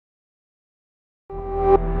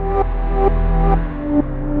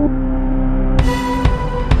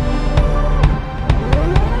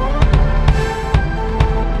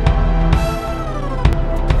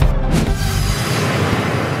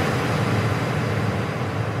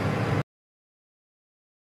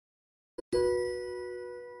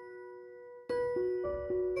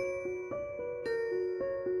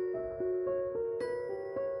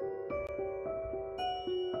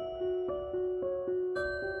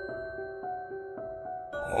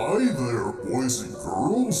Hi there, boys and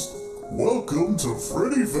girls. Welcome to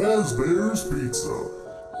Freddy Fazbear's Pizza.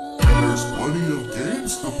 There's plenty of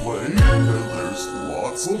games to play, and there's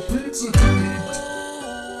lots of pizza to eat.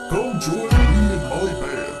 Come join me in my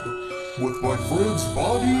band, with my friends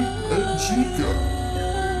Bonnie and Chica.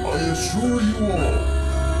 I assure you all,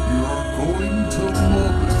 you're going to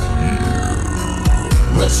love it here.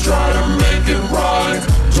 Let's try to make it right,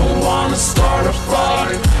 don't wanna start a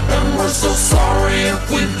fight, and we're so sorry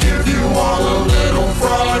if we give you all a little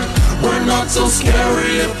fright. We're not so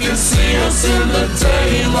scary if you see us in the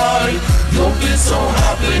daylight. You'll be so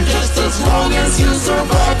happy just as long as you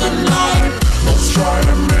survive the night. Let's try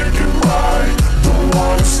to make it right, don't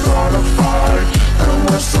wanna start a fight, and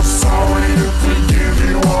we're so sorry if we give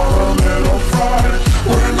you all a little fright.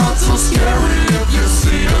 We're not so scary if you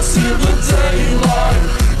see us in the daylight.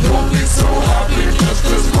 You'll be so happy just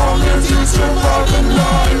as long as you survive the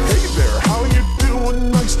night. Hey there, how you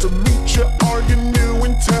doing? Nice to meet you. Are you new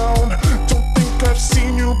in town? Don't think I've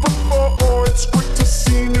seen you before. It's great to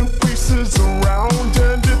see new faces around.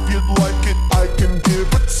 And if you'd like it, I can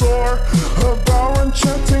give a tour of our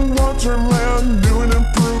enchanting wonderland, new and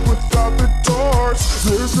improved without the doors.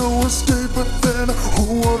 There's no escape, but then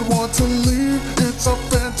who would want to leave? It's a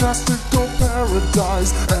fantastical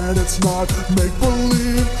paradise, and it's not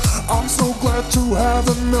make-believe. I'm so glad to have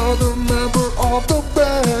another member of the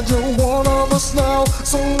band. You're one of us now,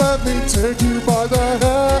 so let me take you by the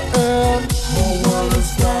hand. The world is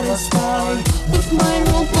satisfied with my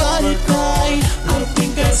robotic guy. I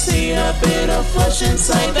think I see a bit of flesh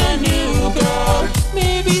inside the new girl.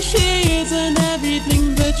 Maybe she isn't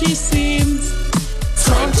everything that she seems.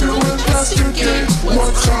 Time to investigate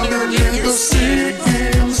what's underneath the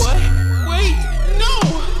seams. What? Wait, no!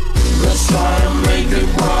 Let's try to make it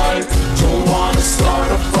right, don't wanna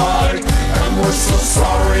start a fight, and we're so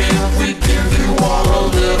sorry if we give you all a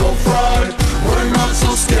little fright. We're not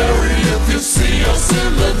so scary if you see us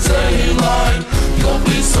in the daylight. You'll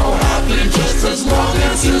be so happy just as long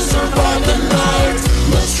as you survive the night.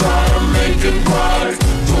 Let's try to make it right,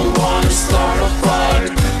 don't wanna start a fight,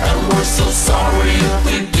 and we're so sorry if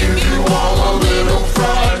we give you all a little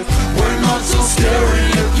fright. We're not so scary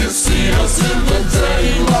if you see us in the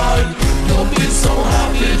daylight. You'll be so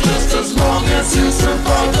happy just as long as you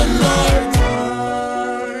survive the night.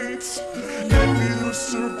 If you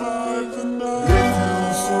survive the night, if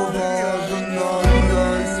you survive the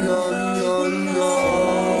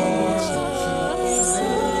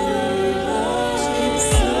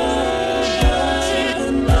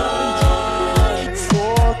night,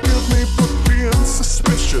 forgive me for being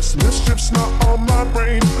suspicious. Mischief's not on my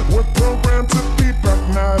brain. We're programmed to be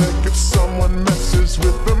pragmatic. If someone messes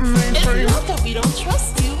with the mainframe, It's not that we don't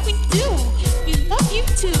trust you, we do. We love you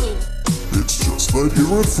too. It's just that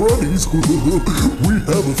here at Freddy's, we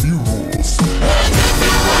have a few rules.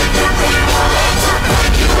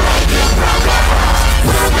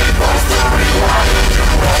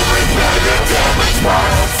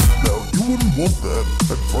 Now you wouldn't want that,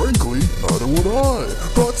 and frankly, neither would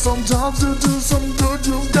I. but sometimes to do some good,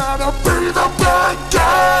 you've gotta be the bad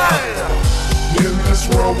guy. In this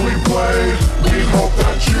world we play, we hope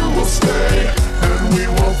that you will stay, and we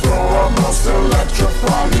will throw our most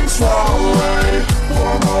electrifying soiree.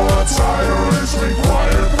 Formal attire is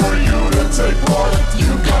required for you to take part.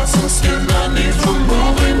 You got some skin that needs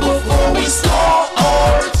removing before we start.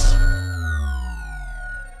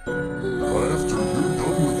 After you're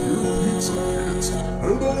done with your pizza kids,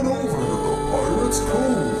 head on over to the Pirate's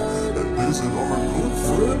Cove and visit our good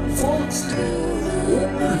friend Foxy. Or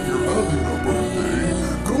if you're having a birthday,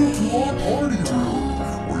 go to our party room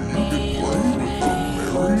where you can play with the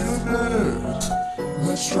marionette.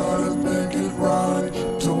 Let's try to make it right,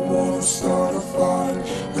 don't wanna start a fight,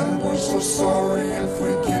 and we're so sorry if we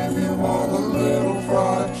give you all a little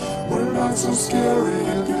fright. We're not so scary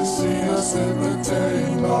if you see us in the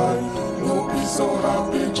daylight. You'll be so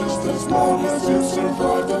happy just as long as you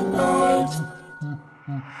survive the night.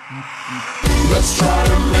 Let's try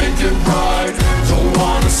to make it right, don't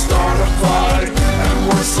wanna start a fight, and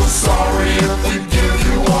we're so sorry if we give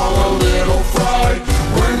you all a little fright.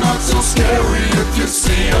 We're not so scary if you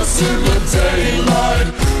see us in the daylight.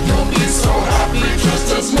 You'll be so happy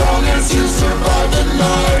just as long as you survive the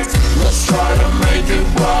night. Let's try to make it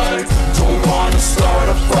right, don't wanna start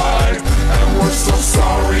a fight, and we're so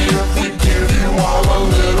sorry if we give you all a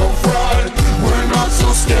little fright. We're not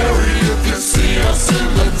so scary if you see us in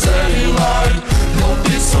the daylight. You'll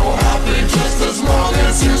be so happy just as long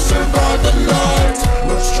as you survive the night.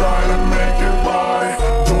 Let's try to make it right,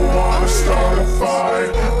 don't wanna start a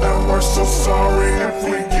fight, and we're so sorry if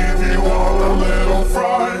we give you all a little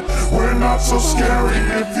fright. We're not so scary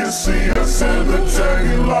if you see us in the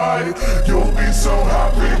daylight. You'll be so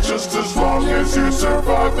happy just as long as you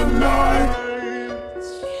survive the night.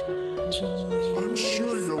 I'm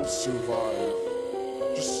sure you'll survive.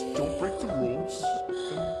 Just don't break the rules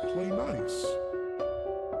and play nice.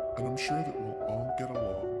 And I'm sure that we'll all get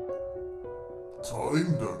along.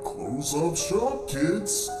 Time to close up shop,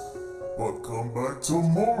 kids. But come back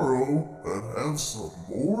tomorrow and have some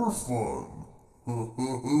more fun.